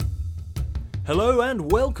Hello and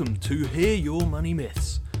welcome to Hear Your Money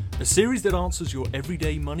Myths, a series that answers your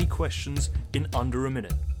everyday money questions in under a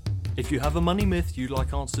minute. If you have a money myth you'd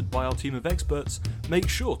like answered by our team of experts, make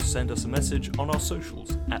sure to send us a message on our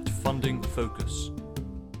socials at Funding Focus.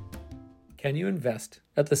 Can you invest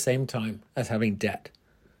at the same time as having debt?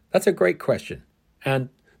 That's a great question. And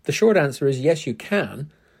the short answer is yes, you can.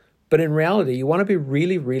 But in reality, you want to be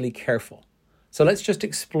really, really careful. So let's just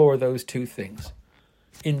explore those two things.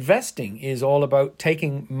 Investing is all about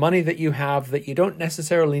taking money that you have that you don't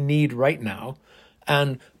necessarily need right now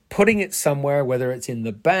and putting it somewhere, whether it's in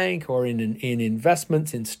the bank or in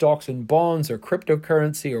investments, in stocks and bonds or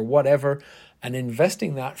cryptocurrency or whatever, and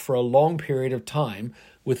investing that for a long period of time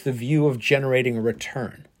with the view of generating a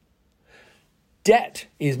return. Debt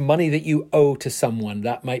is money that you owe to someone.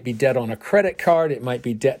 That might be debt on a credit card. It might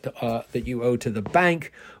be debt that you owe to the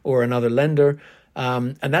bank or another lender.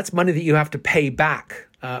 And that's money that you have to pay back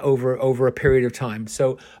over a period of time.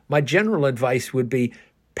 So my general advice would be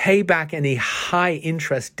pay back any high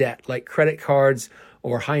interest debt like credit cards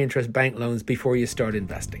or high interest bank loans before you start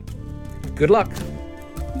investing. Good luck.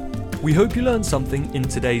 We hope you learned something in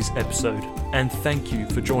today's episode, and thank you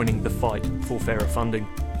for joining the fight for fairer funding.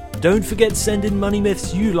 Don't forget to send in money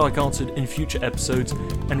myths you like answered in future episodes,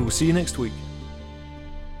 and we'll see you next week.